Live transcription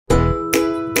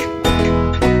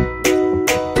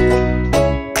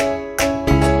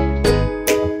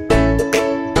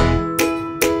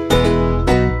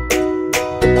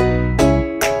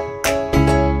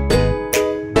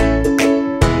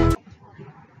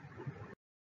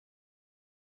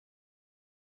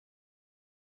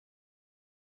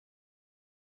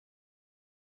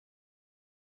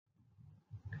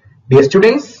Dear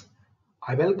students,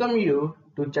 I welcome you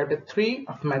to chapter 3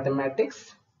 of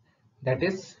mathematics, that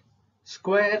is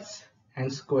squares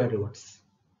and square roots.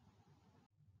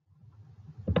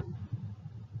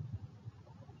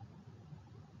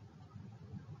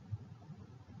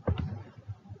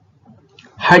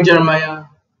 Hi Jeremiah,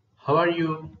 how are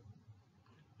you?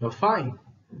 You're fine.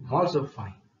 I'm also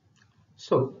fine.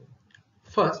 So,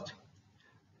 first,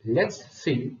 let's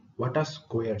see what are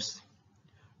squares.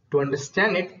 To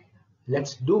understand it,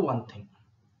 let's do one thing.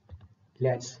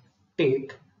 Let's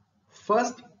take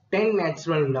first 10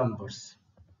 natural numbers.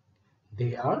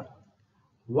 They are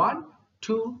 1,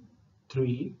 2,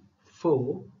 3,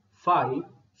 4, 5,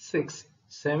 6,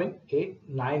 7, 8,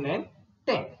 9 and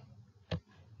 10.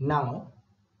 Now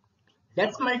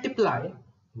let's multiply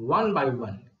 1 by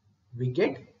 1. We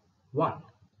get 1.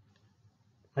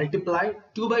 Multiply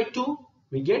 2 by 2.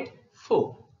 We get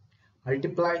 4.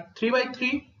 Multiply 3 by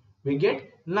 3. We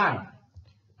get 9.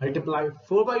 Multiply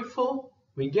 4 by 4.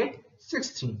 We get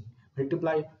 16.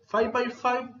 Multiply 5 by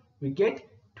 5. We get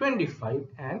 25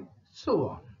 and so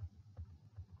on.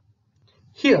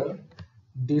 Here,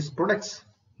 these products,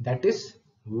 that is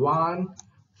 1,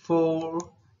 4,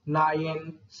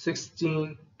 9,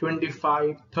 16,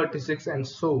 25, 36 and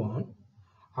so on,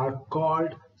 are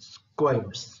called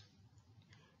squares.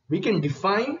 We can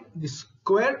define the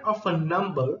square of a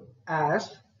number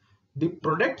as the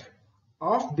product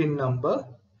of the number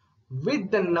with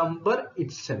the number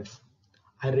itself.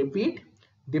 I repeat,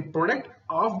 the product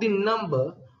of the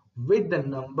number with the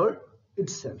number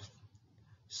itself.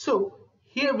 So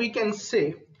here we can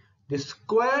say the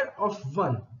square of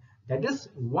 1, that is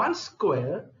 1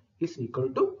 square, is equal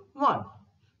to 1.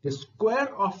 The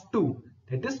square of 2,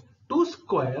 that is 2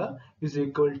 square, is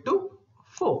equal to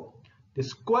 4. The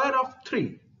square of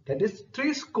 3, that is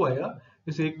 3 square,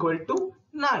 is equal to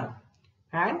 9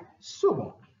 and so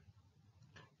on.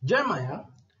 Jeremiah,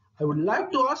 I would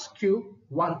like to ask you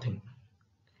one thing.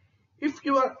 If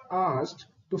you are asked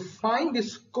to find the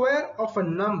square of a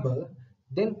number,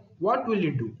 then what will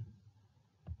you do?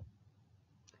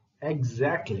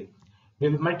 Exactly. We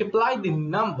will multiply the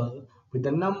number with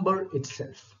the number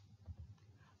itself.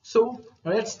 So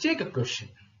now let's take a question.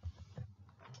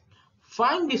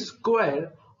 Find the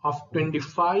square of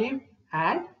 25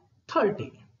 and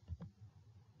 30.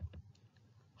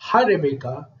 Hi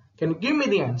Rebecca, can you give me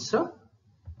the answer?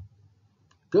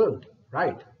 Good,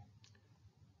 right.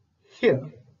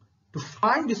 Here, to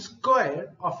find the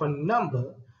square of a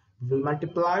number, we will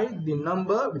multiply the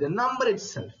number with the number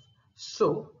itself.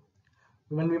 So,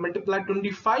 when we multiply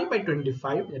 25 by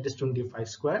 25, that is 25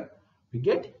 square, we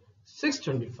get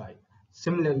 625.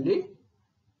 Similarly,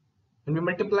 when we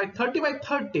multiply 30 by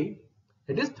 30,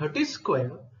 that is 30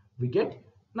 square, we get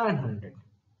 900.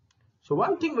 So,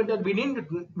 one thing that we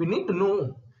need to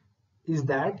know is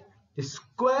that the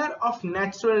square of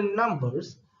natural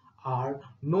numbers are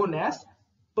known as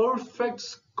perfect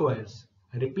squares.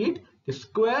 I repeat, the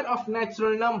square of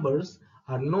natural numbers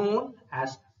are known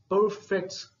as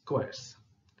perfect squares.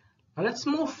 Now let's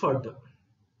move further.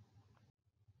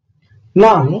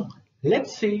 Now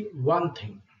let's see one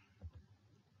thing.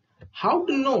 How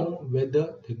to know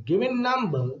whether the given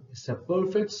number is a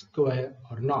perfect square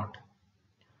or not?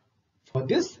 For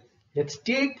this, let's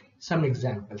take some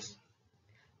examples.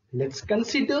 Let's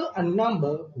consider a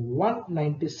number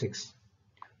 196.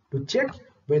 To check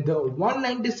whether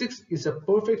 196 is a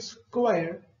perfect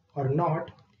square or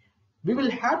not, we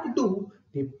will have to do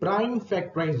the prime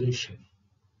factorization.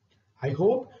 I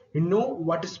hope you know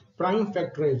what is prime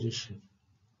factorization.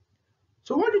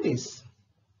 So what it is?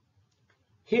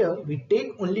 Here we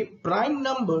take only prime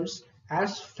numbers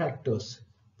as factors,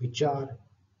 which are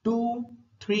 2,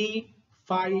 3,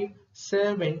 5,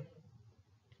 7,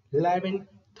 11,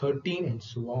 13 and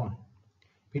so on.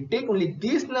 We take only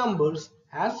these numbers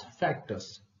as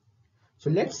factors. So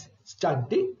let's start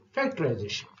the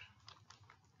factorization.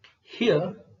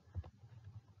 Here,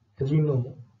 as we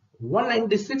know,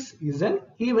 196 is an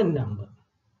even number.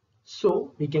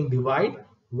 So we can divide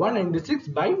 196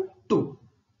 by 2,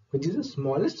 which is the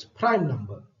smallest prime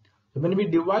number. So when we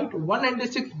divide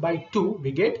 196 by 2,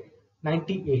 we get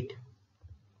 98.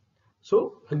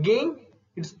 So again,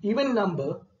 it's even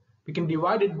number, we can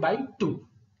divide it by 2.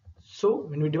 So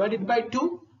when we divide it by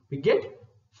 2, we get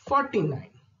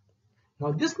 49.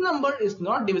 Now this number is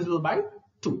not divisible by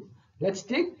 2. Let's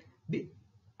take the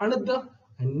another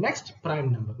next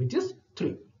prime number, which is 3.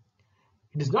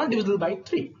 It is not divisible by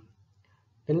 3.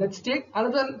 Then let's take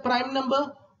another prime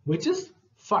number, which is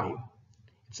 5.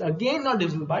 It's again not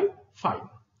divisible by 5.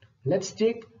 Let's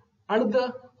take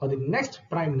another or the next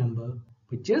prime number,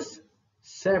 which is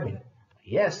 7.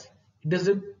 Yes,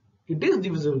 it it is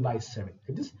divisible by 7.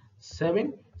 It is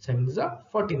 7, 7 is a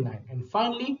 49, and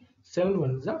finally 7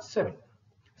 1 is a 7.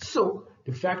 So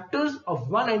the factors of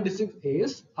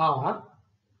 196 are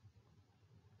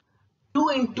 2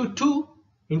 into 2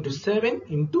 into 7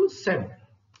 into 7.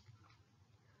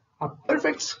 A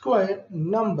perfect square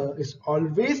number is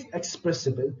always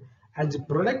expressible as the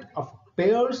product of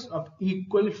pairs of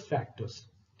equal factors.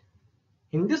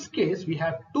 In this case, we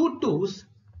have 2 2's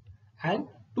and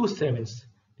 2 7's.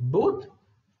 Both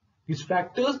these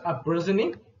factors are present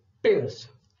in pairs.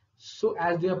 So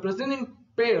as they are present in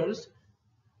pairs,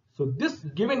 so this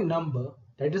given number,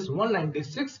 that is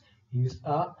 196, is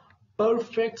a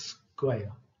perfect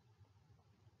square.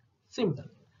 Simple.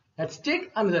 Let's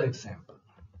take another example.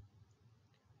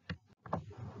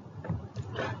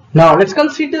 Now let's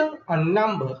consider a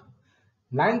number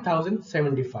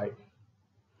 9075.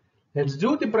 Let's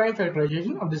do the prime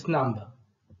factorization of this number.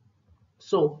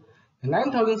 So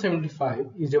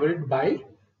 9075 is divided by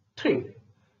 3.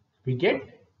 We get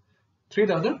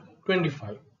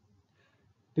 3025.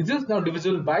 This is now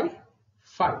divisible by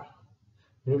 5.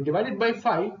 When we divide it by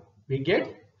 5, we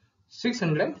get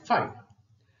 605.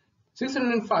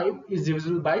 605 is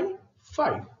divisible by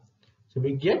 5. So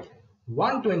we get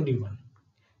 121.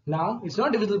 Now it's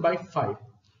not divisible by 5.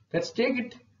 Let's do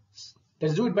it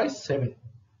by 7.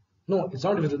 No, it's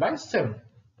not divisible by 7.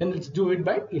 Then let's do it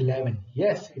by 11.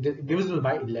 Yes, it is divisible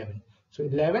by 11. So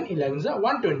 11 is a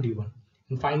 121.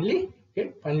 And finally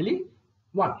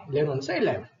 1. 11 is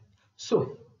 11.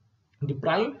 So the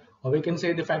prime, or we can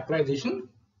say the factorization,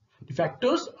 the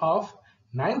factors of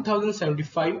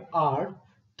 9075 are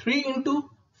 3 into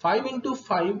 5 into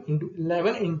 5 into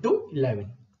 11 into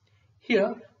 11.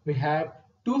 Here we have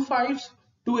 2 5's,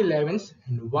 2 11's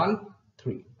and 1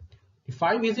 3. The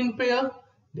 5 is in pair,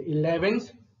 the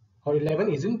 11's or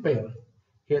 11 is in pair.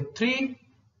 Here 3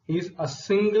 is a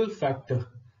single factor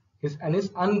and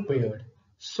is unpaired.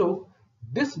 So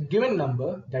this given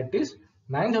number, that is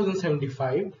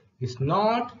 9075, is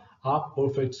not a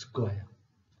perfect square.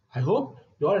 I hope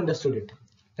you all understood it.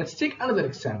 Let's take another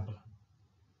example.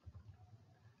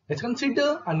 Let's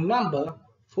consider a number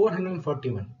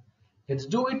 441. Let's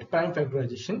do it prime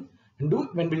factorization, and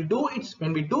when we do its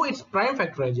prime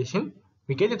factorization,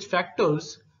 we get its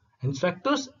factors, and its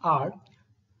factors are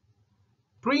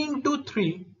 3 into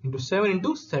 3 into 7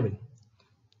 into 7.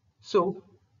 So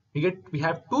we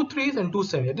have 2 3's and 2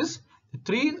 7. That is, the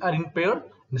 3's are in pair and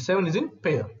the 7 is in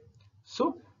pair.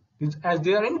 So as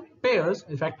they are in pairs,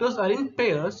 the factors are in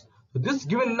pairs, so this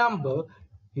given number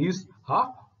is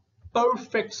a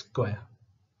perfect square.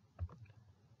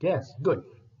 Yes, good.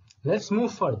 Let's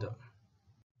move further.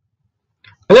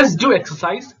 Let's do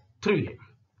exercise 3A.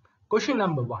 Question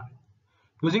number 1.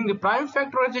 Using the prime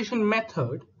factorization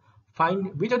method,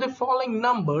 find which of the following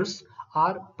numbers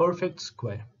are perfect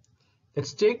square.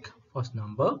 Let's take first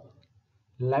number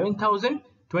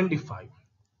 11,025.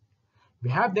 We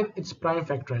have then its prime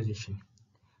factorization.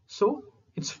 So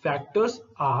its factors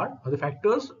are, or the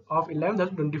factors of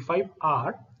 11,025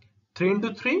 are 3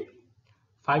 into 3,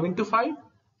 5 into 5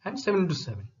 and 7 into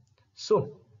 7.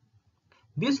 So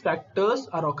these factors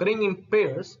are occurring in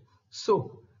pairs.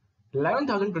 So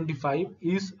 11,025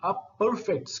 is a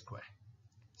perfect square.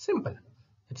 Simple.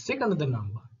 Let's take another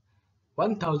number,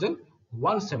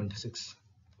 1,176.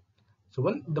 So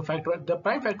when the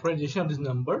prime factorization of this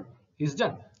number is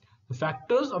done, the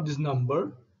factors of this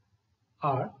number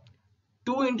are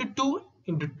 2 into 2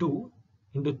 into 2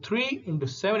 into 3 into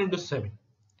 7 into 7.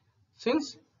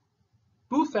 Since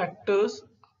two factors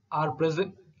are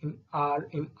present are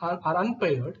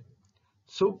unpaired,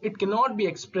 so it cannot be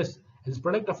expressed as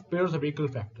product of pairs of equal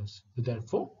factors. So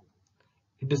therefore,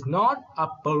 it is not a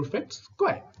perfect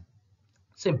square.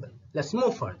 Simple. Let's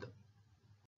move further.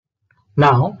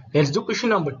 Now let's do question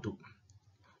number 2.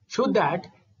 Show that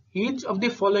each of the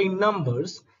following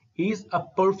numbers is a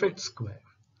perfect square.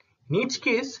 In each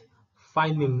case,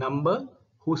 find the number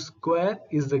whose square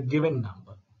is the given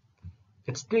number.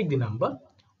 Let's take the number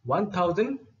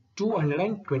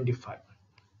 1225.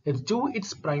 Let's do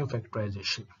its prime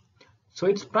factorization. So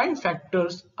its prime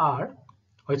factors are,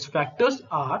 or its factors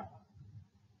are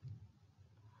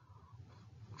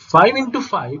 5 into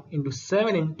 5 into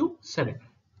 7 into 7.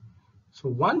 So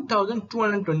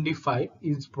 1225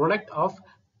 is product of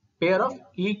pair of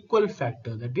equal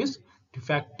factors. That is, the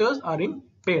factors are in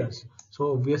pairs.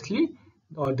 So obviously,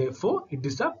 or therefore, it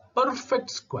is a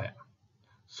perfect square.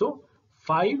 So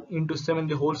 5 into 7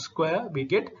 the whole square, we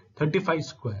get 35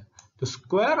 square. The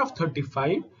square of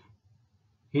 35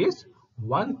 is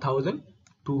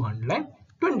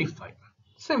 1225.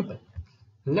 Simple.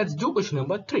 Let's do question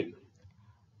number 3.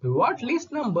 By what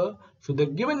least number should the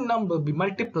given number be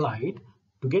multiplied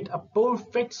to get a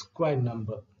perfect square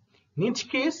number? In each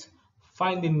case,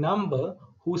 find the number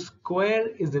whose square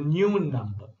is the new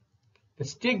number.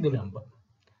 Let's take the number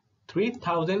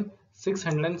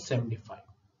 3675.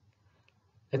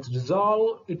 Let's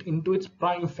resolve it into its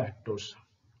prime factors.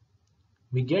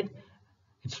 We get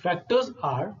its factors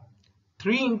are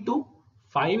 3 into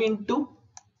 5 into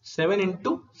 7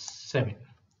 into 7.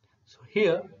 So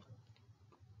here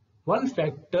one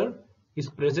factor is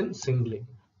present singly.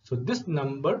 So this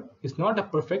number is not a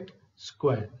perfect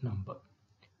square number.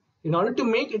 In order to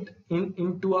make it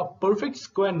into a perfect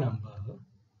square number,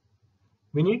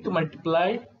 we need to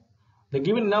multiply the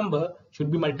given number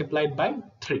should be multiplied by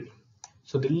 3.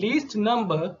 So the least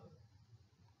number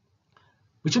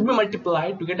which should be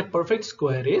multiplied to get a perfect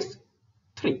square is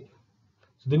 3.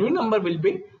 So the new number will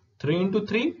be 3 into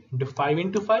 3 into 5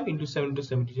 into 5 into 7 into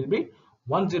 7. It will be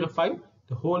 105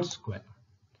 the whole square.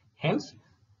 Hence,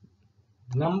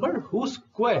 the number whose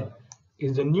square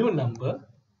is the new number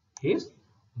is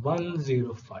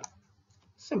 105.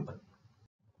 Simple.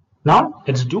 Now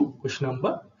let's do question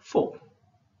number 4.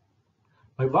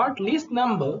 By what least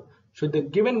number should the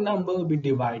given number be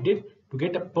divided to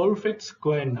get a perfect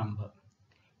square number?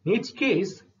 In each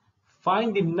case,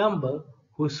 find the number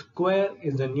whose square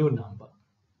is the new number.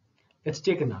 Let's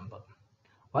take a number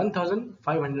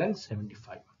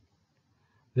 1575.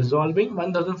 Resolving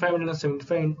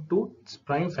 1575 into its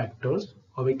prime factors,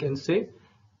 or we can say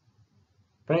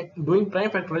doing prime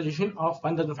factorization of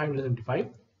 1575,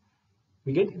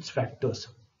 we get its factors.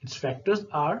 Its factors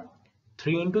are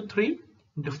 3 into 3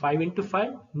 into 5 into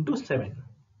 5 into 7.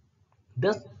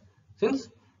 Thus, since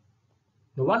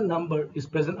the one number is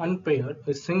present unpaired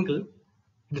or single,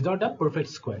 it is not a perfect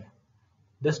square.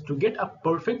 Thus, to get a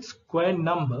perfect square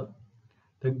number,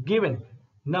 the given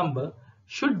number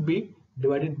should be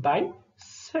divided by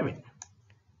 7.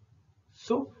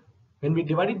 So, when we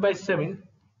divide it by 7,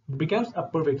 it becomes a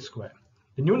perfect square.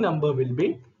 The new number will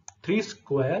be 3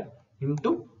 square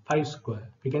into 5 square.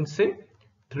 We can say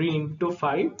 3 into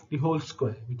 5 the whole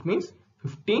square, which means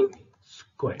 15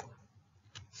 square.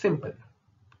 Simple.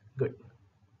 Good.